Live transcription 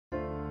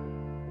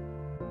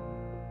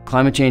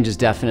Climate change is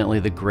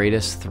definitely the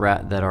greatest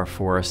threat that our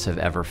forests have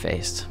ever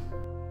faced.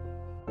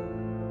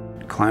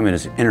 Climate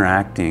is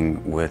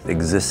interacting with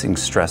existing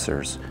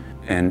stressors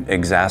and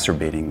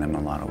exacerbating them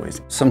in a lot of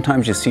ways.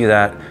 Sometimes you see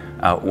that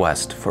out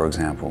west, for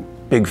example.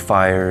 Big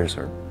fires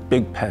or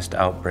big pest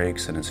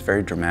outbreaks, and it's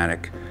very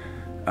dramatic,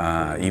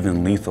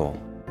 even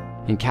lethal.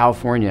 In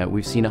California,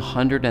 we've seen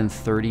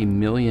 130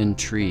 million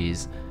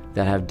trees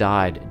that have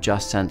died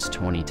just since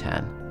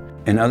 2010.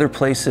 In other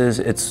places,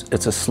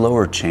 it's a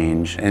slower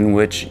change in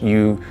which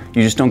you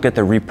just don't get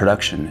the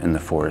reproduction in the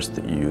forest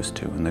that you used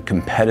to, and the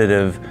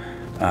competitive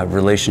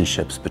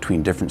relationships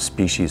between different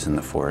species in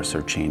the forest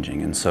are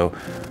changing. And so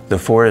the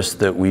forests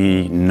that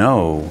we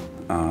know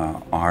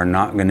are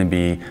not going to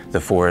be the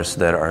forests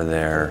that are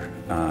there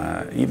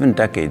even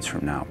decades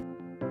from now.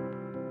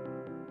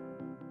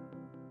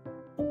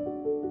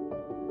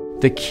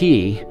 The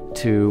key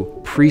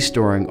to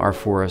pre-storing our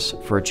forests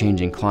for a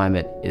changing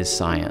climate is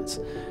science.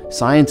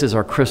 Science is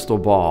our crystal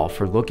ball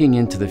for looking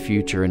into the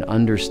future and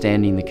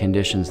understanding the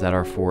conditions that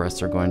our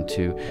forests are going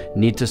to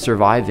need to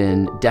survive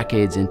in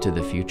decades into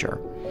the future.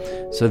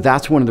 So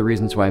that's one of the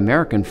reasons why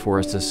American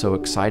Forest is so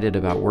excited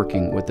about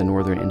working with the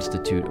Northern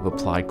Institute of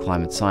Applied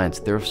Climate Science.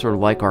 They're sort of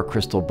like our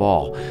crystal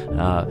ball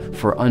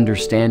for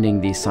understanding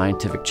these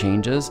scientific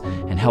changes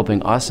and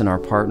helping us and our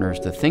partners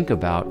to think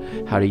about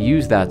how to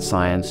use that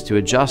science to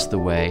adjust the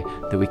way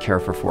that we care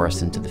for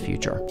forests into the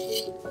future.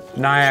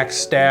 NIACS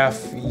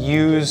staff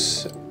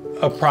use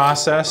a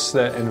process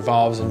that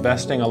involves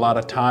investing a lot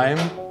of time,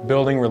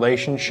 building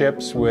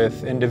relationships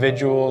with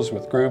individuals,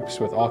 with groups,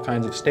 with all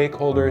kinds of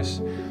stakeholders,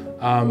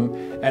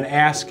 and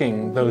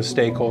asking those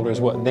stakeholders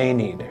what they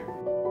need.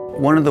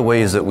 One of the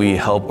ways that we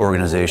help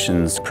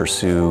organizations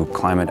pursue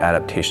climate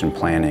adaptation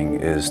planning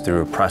is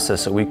through a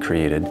process that we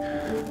created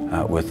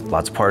with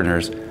lots of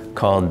partners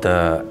called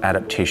the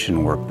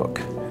Adaptation Workbook.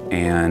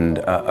 And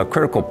a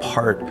critical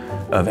part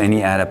of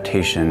any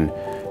adaptation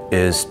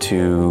is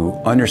to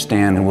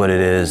understand what it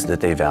is that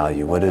they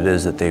value, what it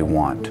is that they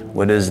want,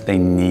 what it is that they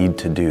need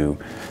to do,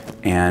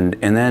 and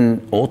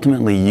then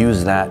ultimately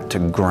use that to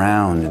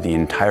ground the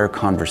entire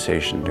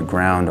conversation, to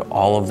ground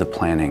all of the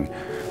planning,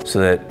 so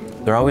that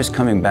they're always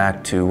coming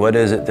back to what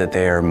is it that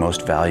they are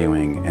most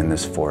valuing in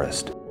this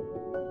forest.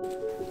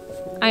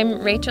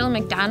 I'm Rachel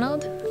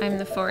McDonald. I'm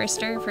the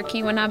forester for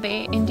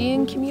Keweenaw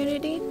Indian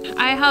Community.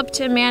 I help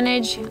to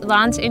manage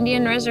L'Anse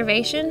Indian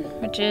Reservation,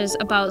 which is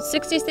about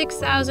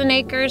 66,000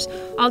 acres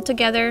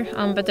altogether,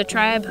 but the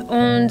tribe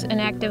owns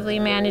and actively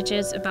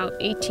manages about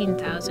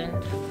 18,000.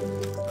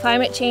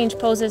 Climate change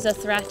poses a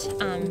threat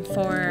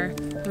for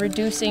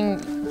reducing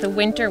the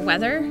winter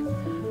weather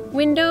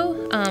window.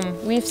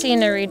 We've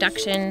seen a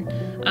reduction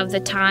of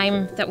the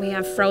time that we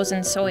have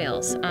frozen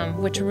soils,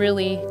 which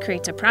really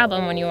creates a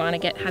problem when you want to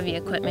get heavy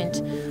equipment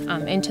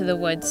into the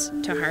woods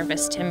to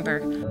harvest timber.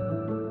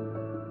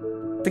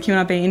 The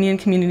Keweenaw Indian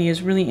community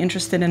is really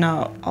interested in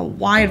a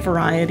wide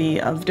variety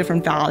of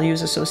different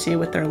values associated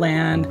with their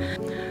land.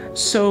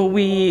 So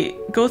we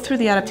go through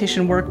the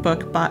adaptation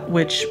workbook,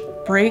 which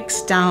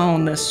breaks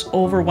down this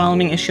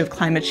overwhelming issue of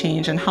climate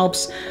change and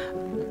helps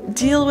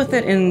deal with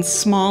it in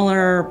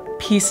smaller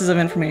pieces of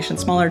information,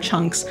 smaller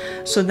chunks,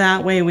 so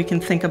that way we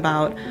can think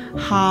about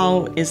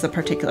how is the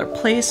particular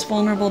place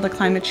vulnerable to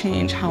climate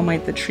change, how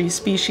might the tree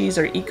species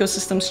or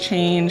ecosystems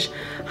change,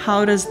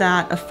 how does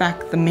that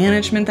affect the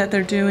management that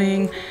they're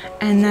doing,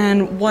 and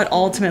then what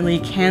ultimately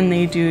can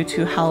they do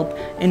to help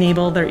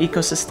enable their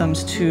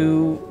ecosystems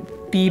to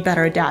be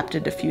better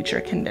adapted to future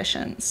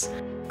conditions.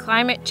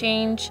 Climate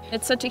change,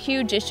 it's such a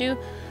huge issue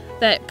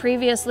that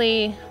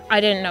previously I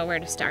didn't know where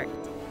to start.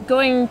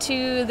 Going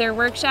to their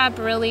workshop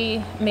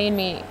really made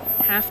me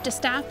have to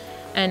stop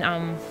and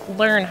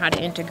learn how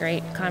to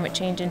integrate climate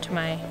change into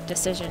my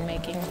decision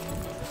making.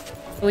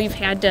 We've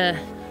had to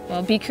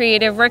be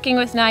creative working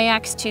with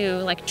NIACS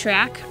to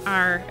track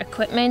our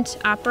equipment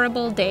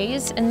operable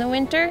days in the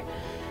winter,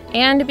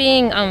 and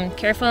being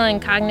careful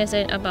and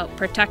cognizant about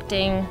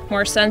protecting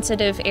more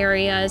sensitive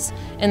areas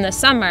in the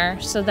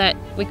summer so that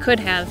we could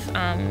have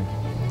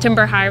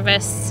timber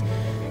harvests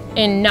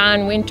in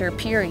non-winter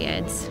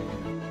periods.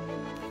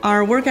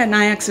 Our work at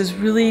NIACS is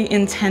really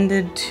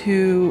intended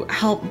to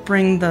help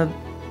bring the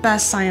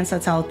best science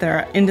that's out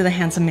there into the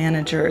hands of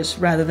managers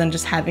rather than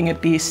just having it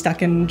be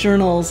stuck in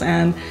journals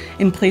and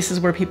in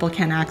places where people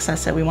can't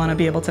access it. We want to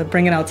be able to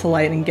bring it out to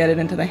light and get it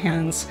into the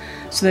hands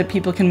so that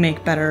people can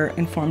make better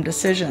informed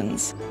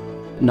decisions.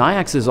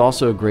 NIACS is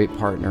also a great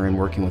partner in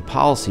working with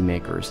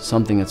policymakers,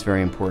 something that's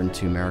very important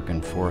to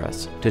American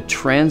forests. To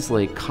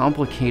translate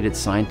complicated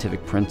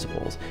scientific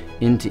principles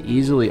into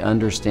easily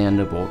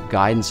understandable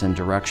guidance and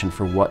direction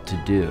for what to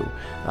do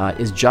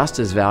is just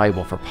as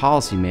valuable for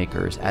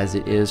policymakers as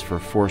it is for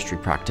forestry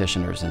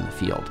practitioners in the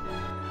field.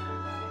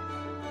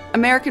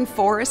 American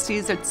Forest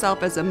sees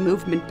itself as a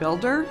movement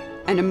builder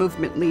and a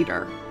movement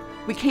leader.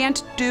 We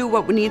can't do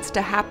what needs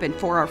to happen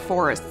for our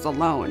forests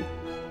alone.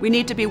 We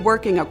need to be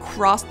working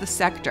across the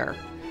sector,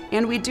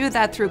 and we do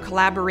that through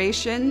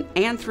collaboration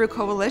and through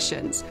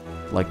coalitions.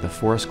 Like the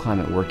Forest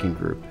Climate Working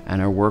Group and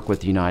our work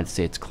with the United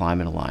States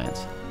Climate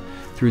Alliance.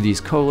 Through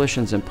these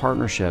coalitions and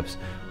partnerships,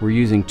 we're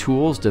using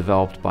tools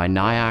developed by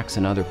NIACS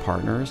and other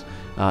partners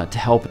to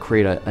help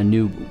create a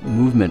new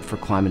movement for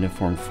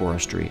climate-informed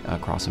forestry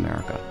across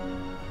America.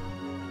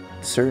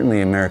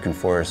 Certainly American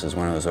Forest is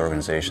one of those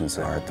organizations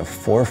that are at the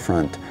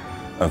forefront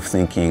of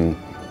thinking,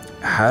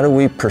 how do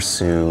we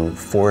pursue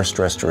forest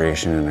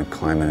restoration in a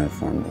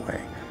climate-informed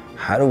way?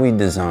 How do we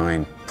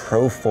design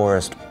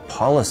pro-forest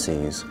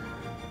policies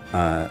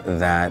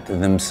that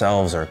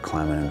themselves are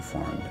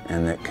climate-informed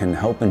and that can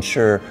help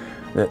ensure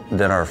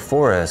that our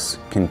forests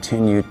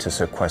continue to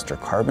sequester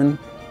carbon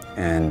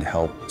and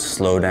help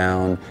slow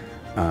down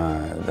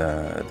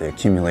the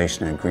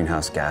accumulation of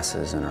greenhouse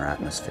gases in our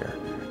atmosphere.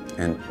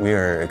 And we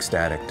are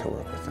ecstatic to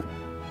work with them.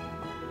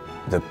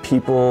 The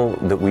people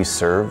that we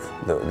serve,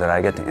 that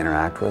I get to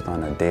interact with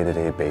on a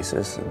day-to-day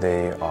basis,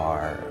 they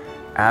are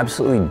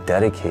absolutely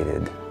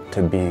dedicated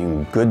to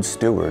being good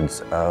stewards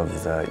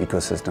of the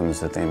ecosystems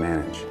that they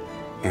manage.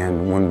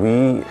 And when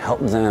we help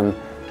them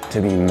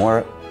to be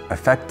more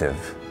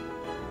effective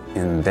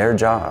in their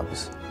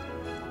jobs,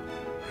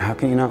 how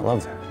can you not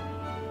love that?